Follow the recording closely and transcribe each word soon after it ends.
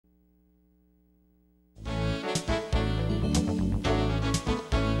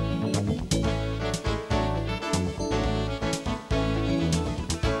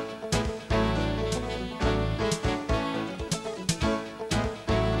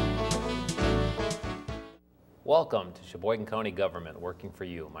Welcome to Sheboygan County Government Working for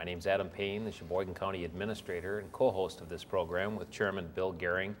You. My name's Adam Payne, the Sheboygan County Administrator and co-host of this program with Chairman Bill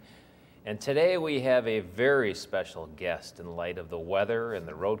Gehring. And today we have a very special guest in light of the weather and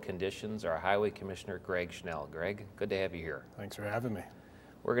the road conditions, our Highway Commissioner Greg Schnell. Greg, good to have you here. Thanks for having me.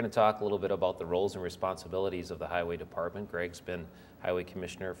 We're going to talk a little bit about the roles and responsibilities of the Highway Department. Greg's been Highway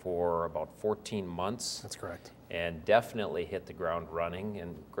Commissioner for about 14 months. That's correct. And definitely hit the ground running.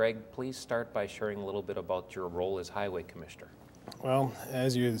 And Greg, please start by sharing a little bit about your role as Highway Commissioner. Well,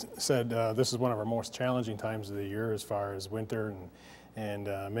 as you said, this is one of our most challenging times of the year as far as winter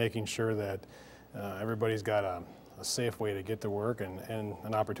and making sure that everybody's got a safe way to get to work and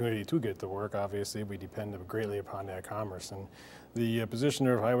an opportunity to get to work. Obviously, we depend greatly upon that commerce. And the position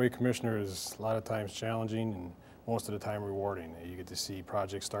of Highway Commissioner is a lot of times challenging and most of the time rewarding. You get to see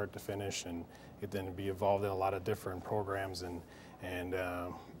projects start to finish and get then be involved in a lot of different programs and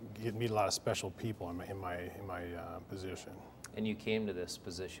get to meet a lot of special people in my position. And you came to this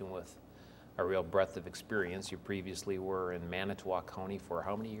position with a real breadth of experience. You previously were in Manitowoc County for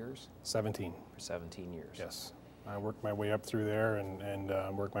how many years? 17. For 17 years. Yes. I worked my way up through there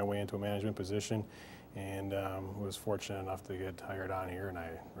and worked my way into a management position and was fortunate enough to get hired on here, and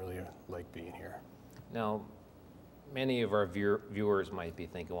I really like being here. Now, many of our viewers might be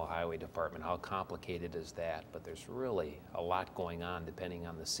thinking, well, Highway Department, how complicated is that? But there's really a lot going on depending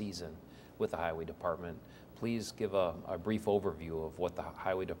on the season with the Highway Department. Please give a brief overview of what the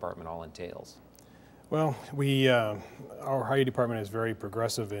Highway Department all entails. Well, our Highway Department is very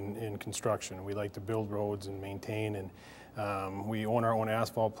progressive in construction. We like to build roads and maintain, and we own our own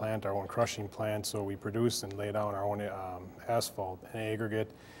asphalt plant, our own crushing plant, so we produce and lay down our own asphalt and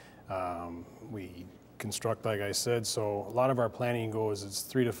aggregate. We construct, like I said, so a lot of our planning it's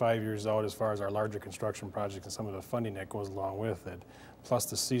 3 to 5 years out as far as our larger construction projects and some of the funding that goes along with it, plus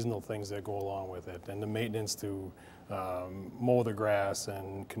the seasonal things that go along with it, and the maintenance to mow the grass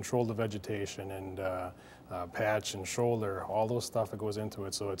and control the vegetation and patch and shoulder, all those stuff that goes into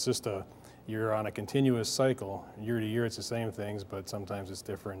it. So it's just you're on a continuous cycle. Year to year it's the same things, but sometimes it's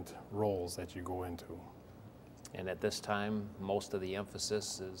different roles that you go into. And at this time, most of the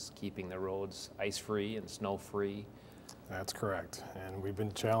emphasis is keeping the roads ice-free and snow-free. That's correct. And we've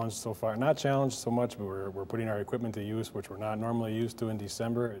been challenged so far. Not challenged so much, but we're putting our equipment to use, which we're not normally used to in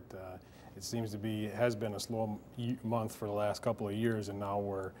December. It seems to be, has been a slow month for the last couple of years, and now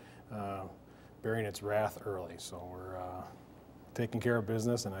we're bearing its wrath early. So we're taking care of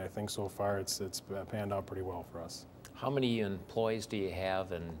business, and I think so far it's panned out pretty well for us. How many employees do you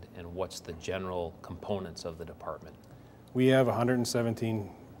have, and what's the general components of the department? We have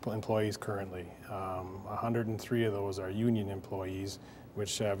 117 employees currently. 103 of those are union employees,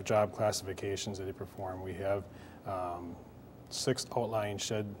 which have job classifications that they perform. We have 6 outlying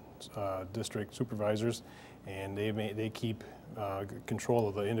shed district supervisors, and they keep control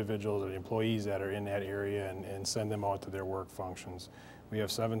of the individuals or the employees that are in that area and send them out to their work functions. We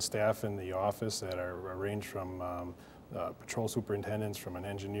have 7 staff in the office that are ranged from patrol superintendents, from an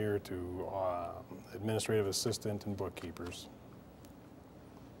engineer to administrative assistant and bookkeepers.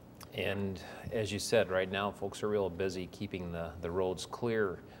 And as you said, right now folks are real busy keeping the roads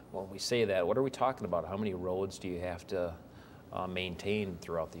clear. When we say that, what are we talking about? How many roads do you have to maintain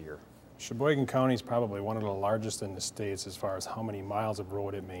throughout the year? Sheboygan County is probably one of the largest in the states as far as how many miles of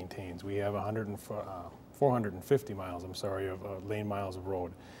road it maintains. We have 450 miles, of lane miles of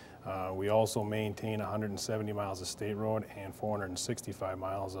road. We also maintain 170 miles of state road and 465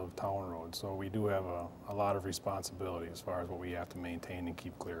 miles of town road. So we do have a lot of responsibility as far as what we have to maintain and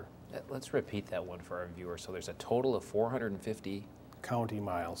keep clear. Let's repeat that one for our viewers. So there's a total of 450 county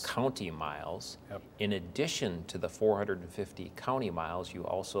miles. County miles. Yep. In addition to the 450 county miles, you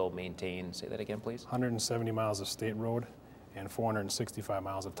also maintain, say that again, please? 170 miles of state road and 465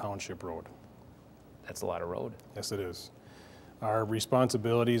 miles of township road. That's a lot of road. Yes, it is. Our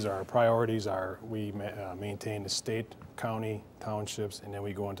responsibilities, our priorities are we maintain the state, county, townships, and then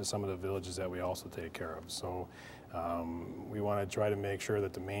we go into some of the villages that we also take care of. So we want to try to make sure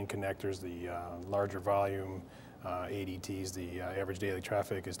that the main connectors, the larger volume ADTs, the average daily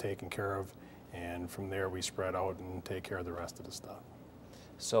traffic, is taken care of, and from there we spread out and take care of the rest of the stuff.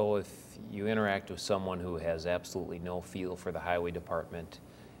 So if you interact with someone who has absolutely no feel for the Highway Department,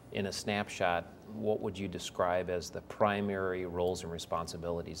 in a snapshot, what would you describe as the primary roles and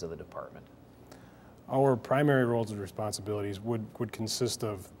responsibilities of the department? Our primary roles and responsibilities would consist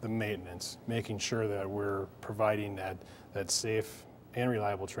of the maintenance, making sure that we're providing that safe and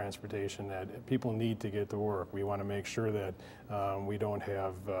reliable transportation that people need to get to work. We want to make sure that we don't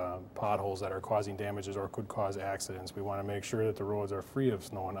have potholes that are causing damages or could cause accidents. We want to make sure that the roads are free of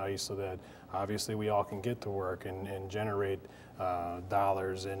snow and ice so that obviously we all can get to work and generate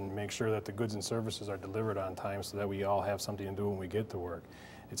dollars and make sure that the goods and services are delivered on time so that we all have something to do when we get to work.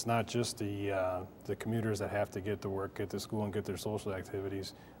 It's not just the commuters that have to get to work, get to school, and get their social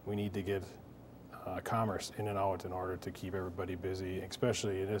activities. We need to get commerce in and out in order to keep everybody busy,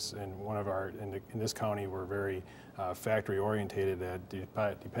 especially in this county. We're very factory orientated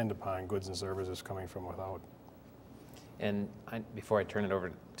that depend upon goods and services coming from without. And before I turn it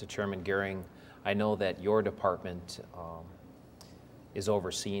over to Chairman Gehring, I know that your department is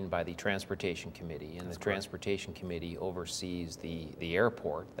overseen by the Transportation Committee, and the Transportation Committee oversees the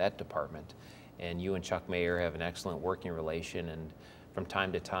airport, that department, and you and Chuck Mayer have an excellent working relation, and from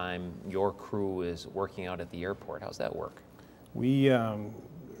time to time your crew is working out at the airport. How's that work?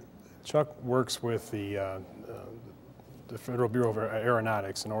 Chuck works with the Federal Bureau of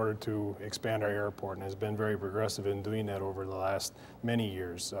Aeronautics in order to expand our airport, and has been very progressive in doing that over the last many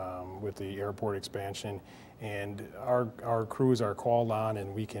years with the airport expansion. And our crews are called on,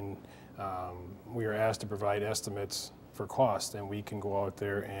 and we are asked to provide estimates for cost, and we can go out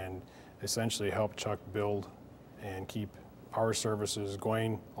there and essentially help Chuck build and keep our services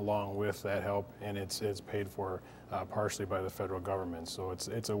going along with that help, and it's paid for partially by the federal government. So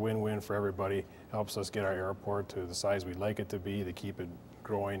it's a win-win for everybody. Helps us get our airport to the size we'd like it to be, to keep it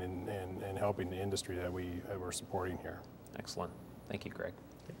growing and helping the industry that we're supporting here. Excellent. Thank you, Greg.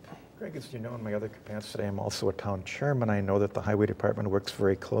 Greg, as you know, in my other capacity, I'm also a town chairman. I know that the Highway Department works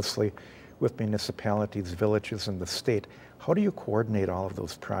very closely with municipalities, villages, and the state. How do you coordinate all of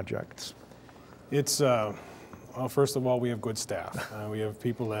those projects? It's well, first of all, we have good staff. We have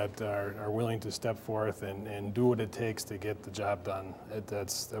people that are willing to step forth and do what it takes to get the job done.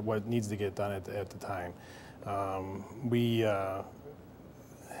 That's what needs to get done at the time.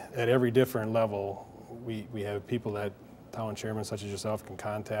 At every different level, we have people that town chairmen such as yourself can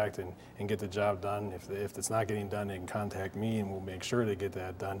contact and get the job done. If it's not getting done, they can contact me and we'll make sure to get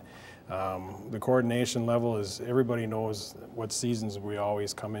that done. The coordination level is everybody knows what seasons we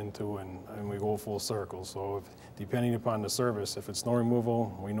always come into and we go full circle. So depending upon the service, if it's snow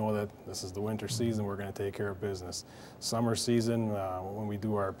removal, we know that this is the winter season, we're going to take care of business. Summer season, when we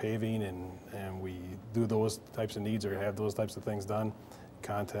do our paving and we do those types of needs or have those types of things done,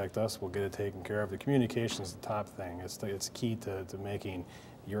 contact us, we'll get it taken care of. The communication is the top thing. It's key to making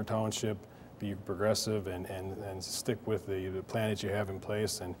your township be progressive and stick with the plan that you have in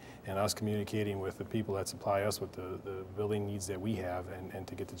place, and us communicating with the people that supply us with the building needs that we have and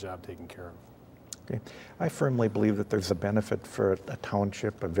to get the job taken care of. Okay. I firmly believe that there's a benefit for a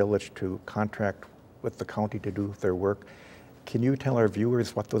township, a village to contract with the county to do their work. Can you tell our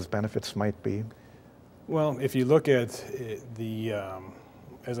viewers what those benefits might be? Well, if you look at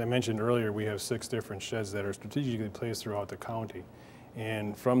as I mentioned earlier, we have 6 different sheds that are strategically placed throughout the county.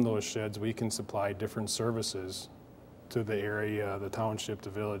 And from those sheds, we can supply different services to the area, the township,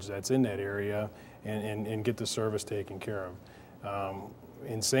 the village that's in that area, and get the service taken care of.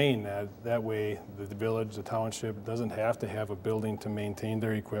 In saying that way, the village, the township doesn't have to have a building to maintain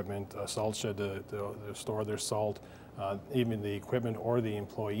their equipment, a salt shed to store their salt, even the equipment or the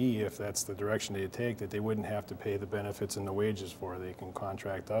employee, if that's the direction they take, that they wouldn't have to pay the benefits and the wages for. They can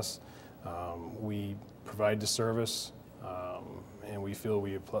contract us. We provide the service, and we feel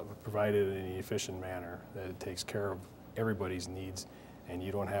we provide it in an efficient manner, that it takes care of everybody's needs, and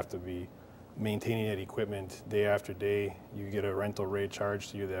you don't have to be maintaining that equipment day after day. You get a rental rate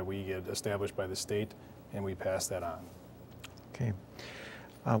charged to you that we get established by the state, and we pass that on. Okay.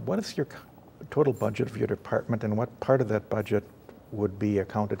 What is your total budget of your department, and what part of that budget would be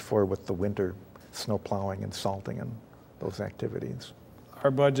accounted for with the winter snow plowing and salting and those activities?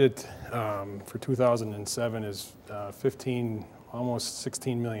 Our budget for 2007 is almost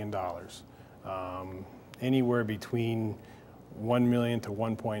 $16 million. Anywhere between 1 million to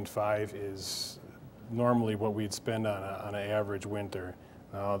 1.5 is normally what we'd spend on an average winter.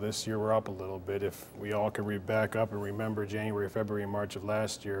 This year we're up a little bit. If we all could back up and remember January, February, March of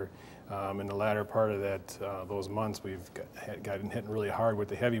last year, in the latter part of those months, we've gotten hit really hard with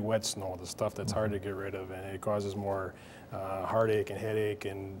the heavy wet snow, the stuff that's hard to get rid of, and it causes more heartache and headache,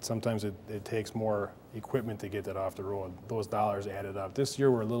 and sometimes it takes more equipment to get that off the road. Those dollars added up. This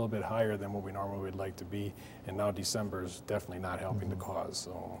year we're a little bit higher than what we normally would like to be, and now December is definitely not helping the cause.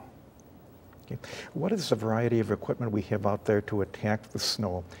 So. Okay. What is the variety of equipment we have out there to attack the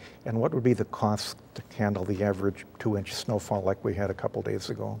snow, and what would be the cost to handle the average 2-inch snowfall like we had a couple days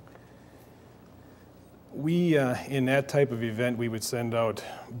ago? We, in that type of event, we would send out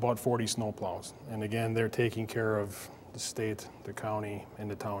about 40 snowplows. And again, they're taking care of the state, the county,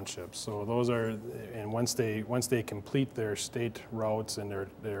 and the townships. So those are, and once they complete their state routes and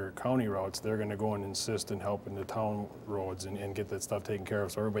their county routes, they're going to go and insist in helping the town roads and get that stuff taken care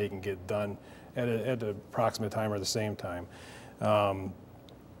of so everybody can get done at the approximate time or the same time.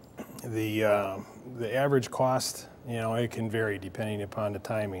 The average cost, you know, it can vary depending upon the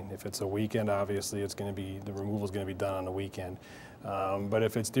timing. If it's a weekend, obviously it's going to be, the removal is going to be done on the weekend. But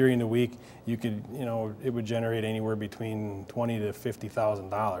if it's during the week, you could, you know, it would generate anywhere between $20,000 to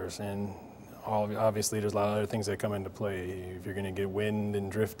 $50,000, and obviously there's a lot of other things that come into play. If you're going to get wind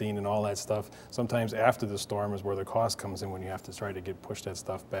and drifting and all that stuff, sometimes after the storm is where the cost comes in, when you have to try to push that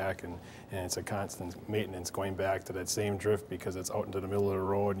stuff back, and it's a constant maintenance going back to that same drift because it's out into the middle of the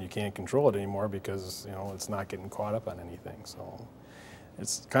road and you can't control it anymore because, you know, it's not getting caught up on anything. So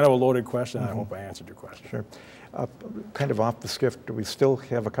it's kind of a loaded question. I hope I answered your question. Sure. Kind of off the skiff, do we still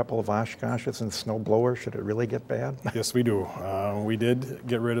have a couple of Oshkoshes and snow blower? Should it really get bad? Yes, we do. We did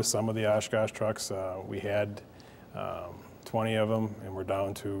get rid of some of the Oshkosh trucks. We had 20 of them, and we're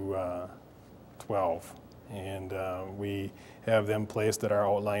down to 12. And we have them placed at our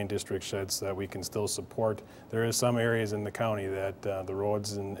outlying district sheds so that we can still support. There is some areas in the county that the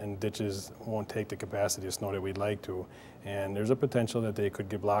roads and ditches won't take the capacity of snow that we'd like to. And there's a potential that they could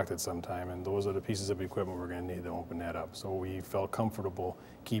get blocked at some time, and those are the pieces of equipment we're going to need to open that up. So we felt comfortable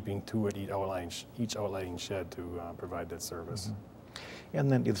keeping two at each outlying shed to provide that service.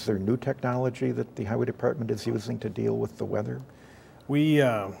 And then is there new technology that the Highway Department is using to deal with the weather? We,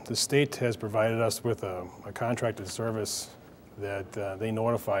 the state has provided us with a contracted service that they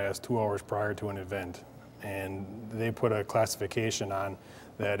notify us 2 hours prior to an event. And they put a classification on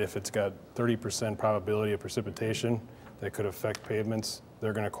that if it's got 30% probability of precipitation that could affect pavements,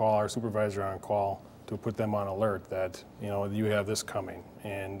 they're going to call our supervisor on call to put them on alert that, you know, you have this coming.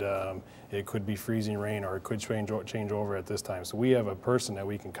 And it could be freezing rain, or it could change over at this time. So we have a person that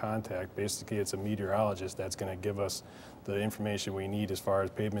we can contact. Basically, it's a meteorologist that's going to give us the information we need as far as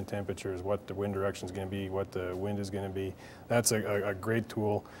pavement temperatures, what the wind direction is going to be, what the wind is going to be. That's a great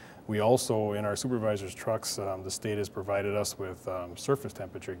tool. We also, in our supervisors' trucks, the state has provided us with surface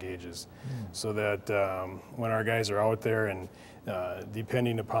temperature gauges so that when our guys are out there and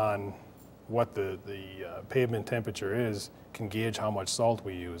depending upon what the pavement temperature is, can gauge how much salt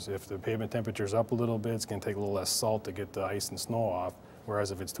we use. If the pavement temperature is up a little bit, it's going to take a little less salt to get the ice and snow off.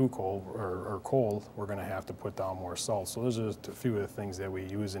 Whereas if it's too cold or cold, we're going to have to put down more salt. So those are just a few of the things that we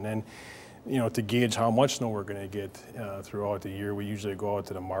use. And then, you know, to gauge how much snow we're going to get throughout the year, we usually go out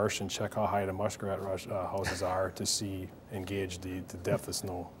to the marsh and check how high the muskrat houses are to see and gauge the depth of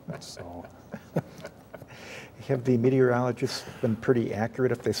snow. So. Have the meteorologists been pretty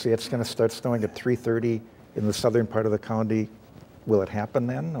accurate? If they say it's going to start snowing at 3:30 in the southern part of the county, will it happen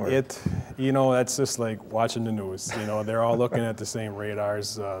then? Or? You know, that's just like watching the news. You know, they're all looking at the same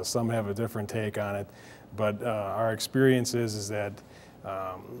radars. Some have a different take on it, but our experience is that,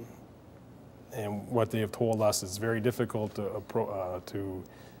 and what they have told us, it's very difficult to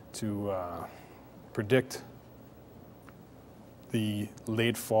predict the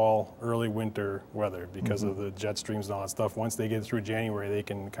late fall, early winter weather because of the jet streams and all that stuff. Once they get through January, they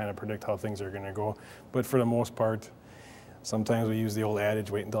can kind of predict how things are going to go. But for the most part, sometimes we use the old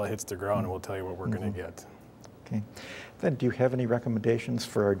adage, wait until it hits the ground and we'll tell you what we're going to get. Okay. Then do you have any recommendations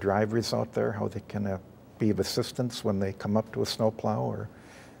for our drivers out there, how they can be of assistance when they come up to a snowplow? Or?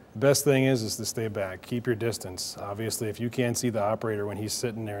 The best thing is to stay back, keep your distance. Obviously, if you can't see the operator when he's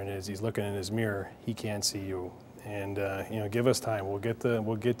sitting there and as he's looking in his mirror, he can't see you. And you know, give us time. We'll get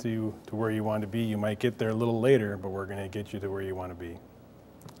you to where you want to be. You might get there a little later, but we're going to get you to where you want to be.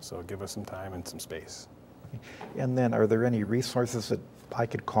 So give us some time and some space. And then, are there any resources that I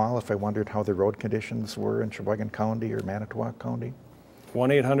could call if I wondered how the road conditions were in Sheboygan County or Manitowoc County?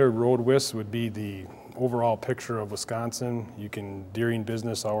 1-800-ROAD-WIS would be the overall picture of Wisconsin. You can, during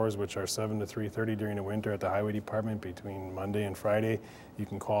business hours, which are 7 to 3:30 during the winter at the Highway Department between Monday and Friday, you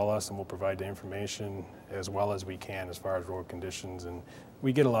can call us and we'll provide the information as well as we can as far as road conditions. And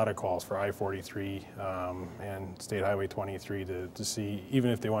we get a lot of calls for I-43 and State Highway 23 to see,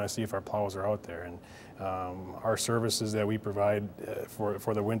 even if they want to see if our plows are out there. And our services that we provide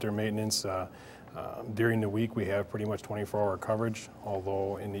for the winter maintenance, during the week we have pretty much 24-hour coverage,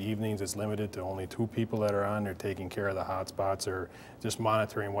 although in the evenings it's limited to only 2 people that are on. They're taking care of the hot spots or just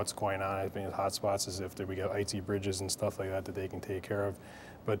monitoring what's going on. I think hot spots is if we got icy bridges and stuff like that they can take care of.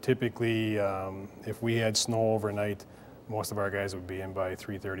 But typically, if we had snow overnight, most of our guys would be in by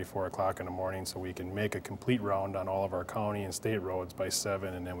 3:30, 4 o'clock in the morning, so we can make a complete round on all of our county and state roads by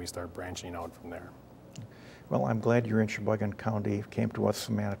 7, and then we start branching out from there. Well, I'm glad you're in Sheboygan County, came to us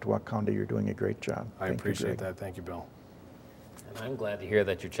from Manitowoc County. You're doing a great job. I appreciate that. Thank you, Bill. And I'm glad to hear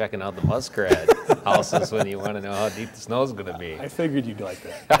that you're checking out the muskrat houses when you want to know how deep the snow's going to be. I figured you'd like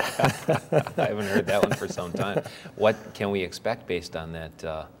that. I haven't heard that one for some time. What can we expect based on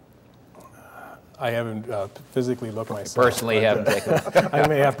that? I haven't physically looked myself. Personally haven't taken a look. I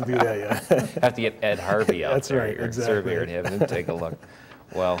may have to do that, yeah. Have to get Ed Harvey out That's there, right, your exactly. surveyor, and have him take a look.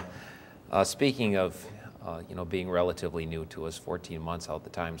 Well, speaking of being relatively new to us, 14 months out, the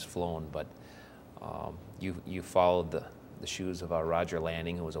time's flown, but you followed the shoes of Roger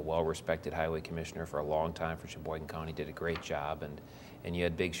Lanning, who was a well-respected highway commissioner for a long time for Sheboygan County, did a great job, and you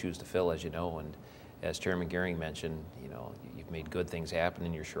had big shoes to fill, as you know, and as Chairman Gehring mentioned, you've made good things happen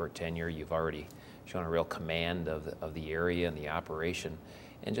in your short tenure. You've already shown a real command of the area and the operation.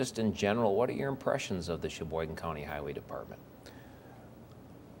 And just in general, what are your impressions of the Sheboygan County Highway Department?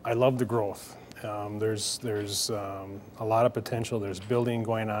 I love the growth. There's a lot of potential. There's building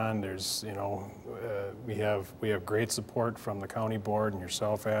going on. There's we have great support from the county board and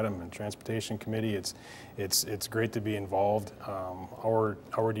yourself, Adam, and transportation committee. It's great to be involved.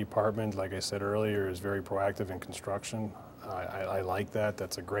 Our department, like I said earlier, is very proactive in construction. I like that.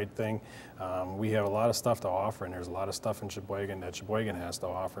 That's a great thing. We have a lot of stuff to offer, and there's a lot of stuff in Sheboygan that Sheboygan has to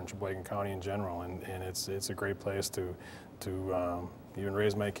offer in Sheboygan County in general, and it's a great place to even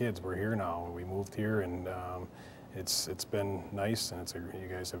raise my kids. We're here now. We moved here, and it's been nice, and you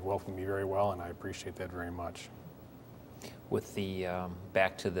guys have welcomed me very well, and I appreciate that very much. With the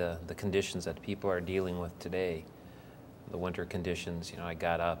back to the conditions that people are dealing with today, the winter conditions. I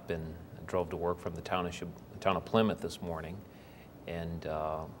got up and drove to work from the town of Plymouth this morning, and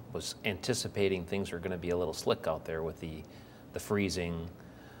was anticipating things were going to be a little slick out there with the freezing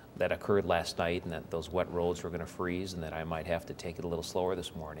that occurred last night, and that those wet roads were going to freeze, and that I might have to take it a little slower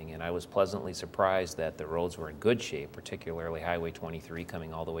this morning. And I was pleasantly surprised that the roads were in good shape, particularly Highway 23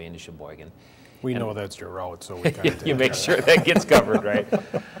 coming all the way into Sheboygan. We know that's your route, so we kind of you make sure that gets covered, right?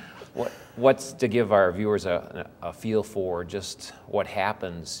 What's to give our viewers a feel for just what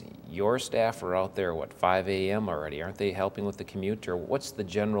happens? Your staff are out there, 5 a.m. already? Aren't they helping with the commute? Or what's the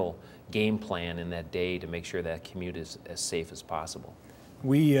general game plan in that day to make sure that commute is as safe as possible?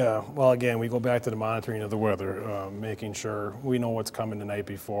 Well, again, we go back to the monitoring of the weather, making sure we know what's coming the night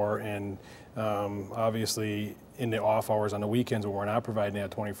before, and obviously in the off hours on the weekends when we're not providing that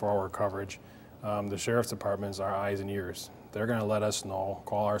 24-hour coverage, the sheriff's department is our eyes and ears. They're going to let us know,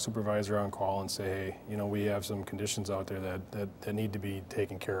 call our supervisor on call and say, hey, we have some conditions out there that need to be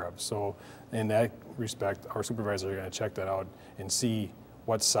taken care of. So in that respect, our supervisors are going to check that out and see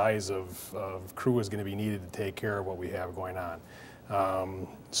what size of crew is going to be needed to take care of what we have going on.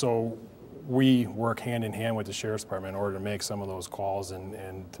 So we work hand in hand with the Sheriff's Department in order to make some of those calls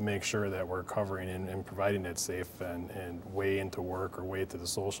and to make sure that we're covering and providing that safe and way into work or way to the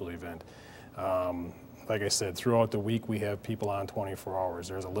social event. Like I said, throughout the week we have people on 24 hours.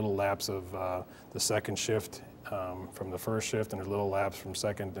 There's a little lapse of the second shift from the first shift, and there's a little lapse from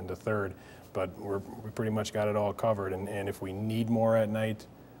second into third, but we pretty much got it all covered, and if we need more at night,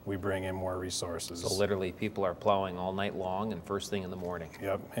 we bring in more resources. So literally people are plowing all night long and first thing in the morning.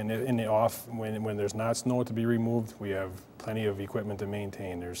 Yep, and in the off, when there's not snow to be removed, we have plenty of equipment to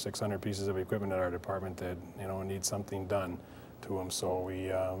maintain. There's 600 pieces of equipment at our department that need something done to them, so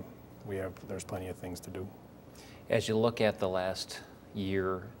there's plenty of things to do. As you look at the last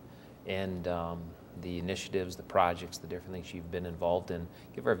year and the initiatives, the projects, the different things you've been involved in,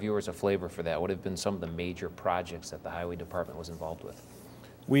 give our viewers a flavor for that. What have been some of the major projects that the Highway Department was involved with?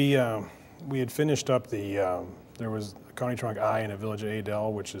 We had finished up there was County Trunk I in the village of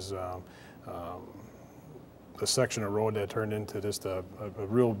Adel, which is a section of road that turned into just a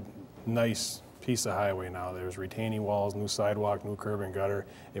real nice piece of highway now. There's retaining walls, new sidewalk, new curb and gutter.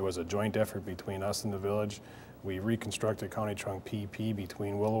 It was a joint effort between us and the village. We reconstructed County Trunk PP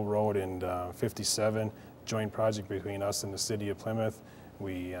between Willow Road and 57, joint project between us and the city of Plymouth.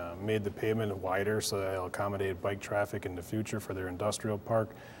 We made the pavement wider so that it'll accommodate bike traffic in the future for their industrial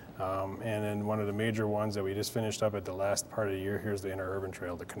park. And then one of the major ones that we just finished up at the last part of the year, here's the interurban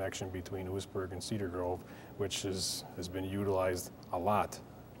trail, the connection between Oostburg and Cedar Grove, which has been utilized a lot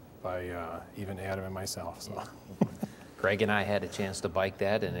by even Adam and myself. So. Greg and I had a chance to bike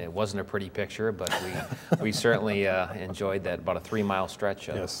that, and it wasn't a pretty picture, but we certainly enjoyed that, about a 3-mile stretch.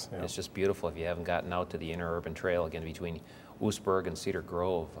 Yes, yeah. It's just beautiful if you haven't gotten out to the interurban trail, again, between Oostburg and Cedar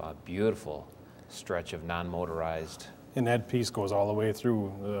Grove. A beautiful stretch of non-motorized And that piece goes all the way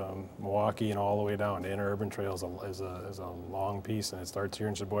through Milwaukee and all the way down. The interurban trail is a long piece, and it starts here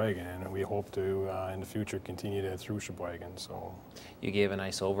in Sheboygan, and we hope to, in the future, continue that through Sheboygan. So, you gave a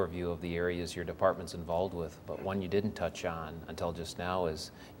nice overview of the areas your department's involved with, but one you didn't touch on until just now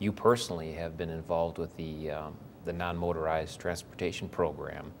is you personally have been involved with the non-motorized transportation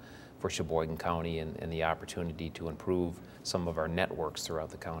program for Sheboygan County and the opportunity to improve some of our networks throughout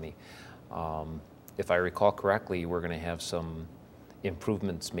the county. If I recall correctly, we're going to have some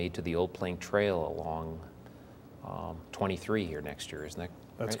improvements made to the Old Plank Trail along 23 here next year, isn't that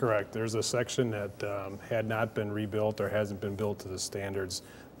that's right? correct. There's a section that had not been rebuilt or hasn't been built to the standards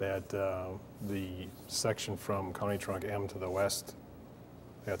that the section from County Trunk M to the west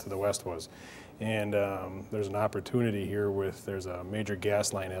was. And there's an opportunity here there's a major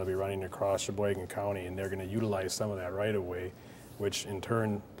gas line that'll be running across Sheboygan County, and they're going to utilize some of that right of way, which in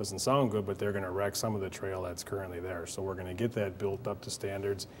turn doesn't sound good, but they're going to wreck some of the trail that's currently there. So we're going to get that built up to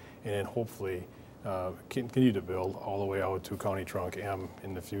standards, and then hopefully continue to build all the way out to County Trunk M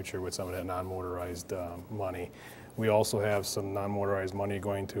in the future with some of that non-motorized money. We also have some non-motorized money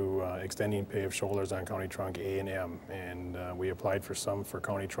going to extending paved shoulders on County Trunk A and M, and we applied for some for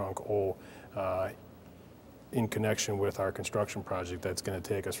County Trunk O in connection with our construction project that's going to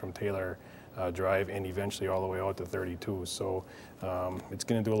take us from Taylor Drive and eventually all the way out to 32. So it's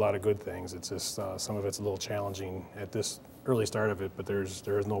going to do a lot of good things. It's just some of it's a little challenging at this early start of it, but there is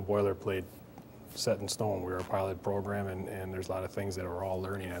no boilerplate set in stone. We're a pilot program, and there's a lot of things that we're all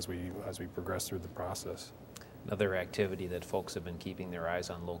learning as we progress through the process. Another activity that folks have been keeping their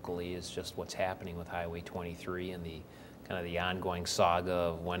eyes on locally is just what's happening with Highway 23 and the kind of the ongoing saga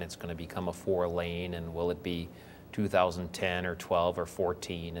of when it's going to become a 4-lane, and will it be 2010 or 12 or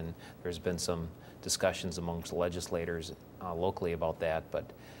 14, and there's been some discussions amongst legislators locally about that. But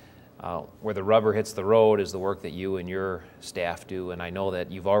where the rubber hits the road is the work that you and your staff do, and I know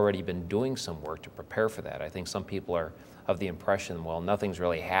that you've already been doing some work to prepare for that. I think some people are of the impression, well, nothing's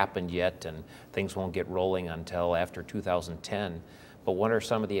really happened yet and things won't get rolling until after 2010. But what are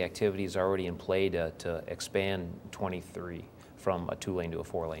some of the activities already in play to expand 23 from a 2-lane to a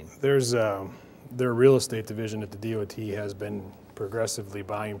 4-lane? There's their real estate division at the DOT has been progressively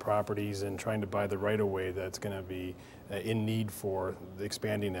buying properties and trying to buy the right-of-way that's going to be in need for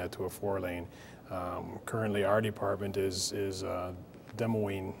expanding that to a 4-lane. Currently, our department is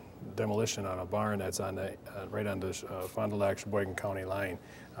demolition on a barn that's on the right on the Fond du Lac Sheboygan County line.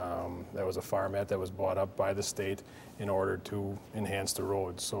 That was a farmette that was bought up by the state in order to enhance the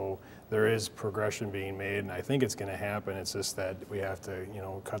road. So there is progression being made, and I think it's going to happen. It's just that we have to,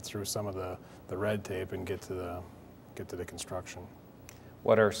 cut through some of the red tape and get to the construction.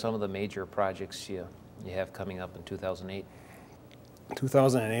 What are some of the major projects you have coming up in 2008?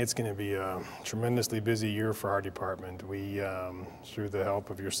 2008 is going to be a tremendously busy year for our department. We, through the help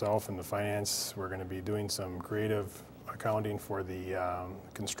of yourself and the finance, we're going to be doing some creative accounting for the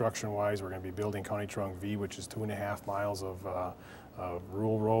construction-wise. We're going to be building County Trunk V, which is 2.5 miles of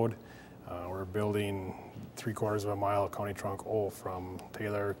rural road. We're building 3/4 of a mile of County Trunk O from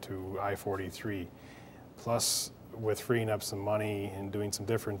Taylor to I-43. Plus, with freeing up some money and doing some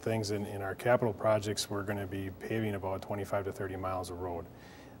different things in our capital projects, we're going to be paving about 25 to 30 miles of road.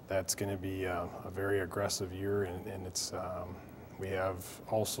 That's going to be a very aggressive year, and it's we have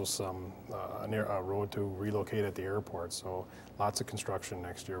also some a road to relocate at the airport. So lots of construction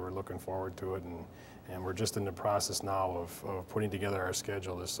next year. We're looking forward to it, and we're just in the process now of putting together our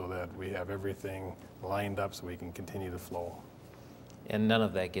schedule just so that we have everything lined up so we can continue to flow. And none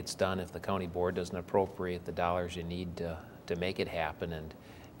of that gets done if the county board doesn't appropriate the dollars you need to make it happen. And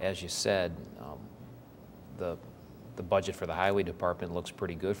as you said, the budget for the highway department looks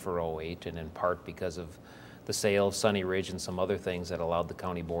pretty good for 08, and in part because of the sale of Sunny Ridge and some other things that allowed the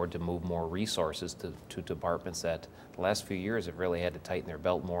county board to move more resources to departments that the last few years have really had to tighten their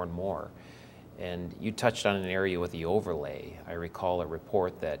belt more and more. And you touched on an area with the overlay. I recall a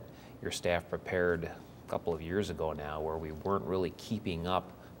report that your staff prepared couple of years ago now where we weren't really keeping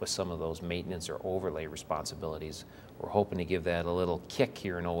up with some of those maintenance or overlay responsibilities. We're hoping to give that a little kick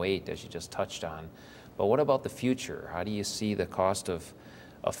here in 08, as you just touched on. But what about the future? How do you see the cost of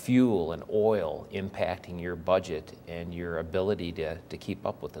fuel and oil impacting your budget and your ability to keep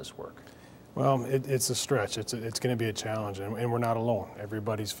up with this work? Well, it's a stretch. It's going to be a challenge, and we're not alone.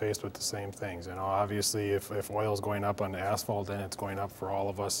 Everybody's faced with the same things. Obviously, if oil is going up on the asphalt, then it's going up for all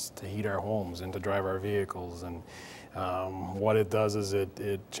of us to heat our homes and to drive our vehicles. And what it does is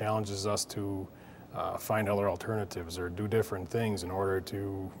it challenges us to find other alternatives or do different things in order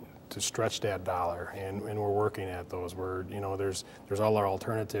to stretch that dollar, and we're working at those. There's all our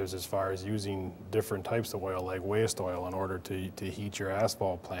alternatives as far as using different types of oil, like waste oil, in order to heat your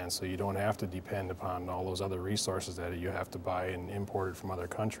asphalt plants, so you don't have to depend upon all those other resources that you have to buy and import it from other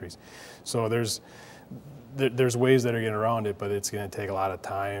countries. So there's ways that are getting around it, but it's going to take a lot of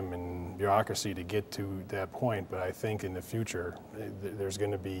time and bureaucracy to get to that point. But I think in the future there's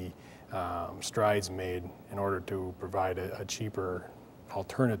going to be strides made in order to provide a cheaper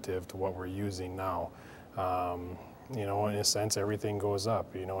alternative to what we're using now. In a sense, everything goes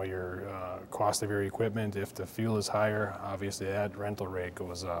up. Your cost of your equipment, if the fuel is higher, obviously that rental rate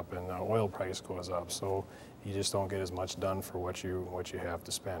goes up and the oil price goes up. So you just don't get as much done for what you have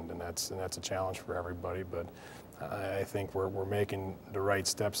to spend, and that's a challenge for everybody. But I think we're making the right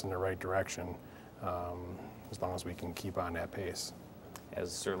steps in the right direction, as long as we can keep on that pace. As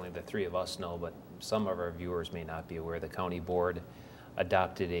certainly the three of us know, but some of our viewers may not be aware, the county board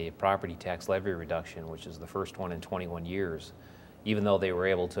adopted a property tax levy reduction, which is the first one in 21 years. Even though they were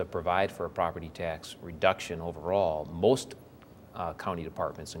able to provide for a property tax reduction overall, most county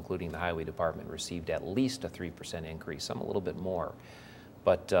departments, including the highway department, received at least a 3% increase, some a little bit more.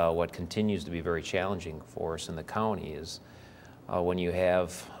 But what continues to be very challenging for us in the county is when you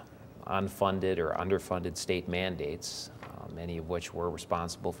have unfunded or underfunded state mandates, many of which we're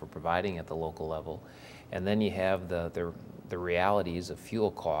responsible for providing at the local level, and then you have the realities of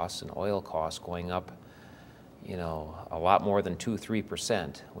fuel costs and oil costs going up, a lot more than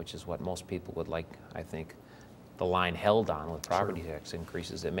 2-3%, which is what most people would like, I think, the line held on with property tax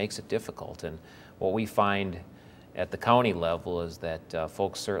increases. It makes it difficult. And what we find at the county level is that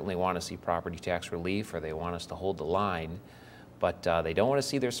folks certainly want to see property tax relief, or they want us to hold the line, but they don't want to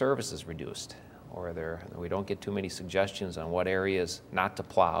see their services reduced, or we don't get too many suggestions on what areas not to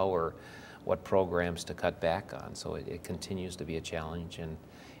plow or what programs to cut back on. So it continues to be a challenge, and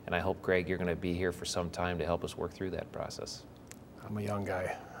I hope, Greg, you're going to be here for some time to help us work through that process. I'm a young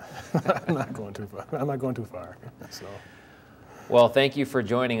guy. I'm not going too far. So. Well, thank you for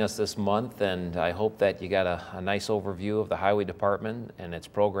joining us this month, and I hope that you got a nice overview of the Highway Department and its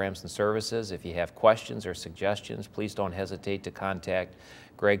programs and services. If you have questions or suggestions, please don't hesitate to contact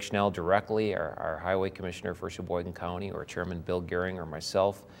Greg Schnell directly, our Highway Commissioner for Sheboygan County, or Chairman Bill Gehring, or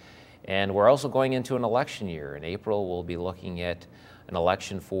myself. And we're also going into an election year. In April, we'll be looking at an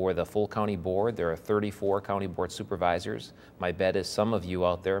election for the full county board. There are 34 county board supervisors. My bet is some of you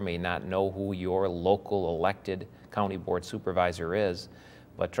out there may not know who your local elected county board supervisor is,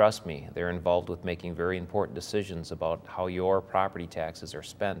 but trust me, they're involved with making very important decisions about how your property taxes are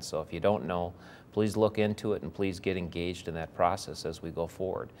spent. So if you don't know, please look into it and please get engaged in that process as we go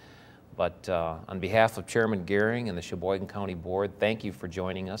forward. But on behalf of Chairman Gehring and the Sheboygan County Board, thank you for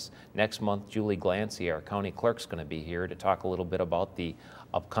joining us. Next month, Julie Glancy, our county clerk, is going to be here to talk a little bit about the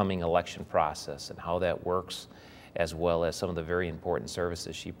upcoming election process and how that works, as well as some of the very important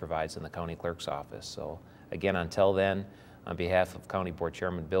services she provides in the county clerk's office. So again, until then, on behalf of County Board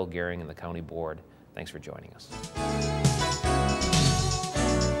Chairman Bill Gehring and the County Board, thanks for joining us.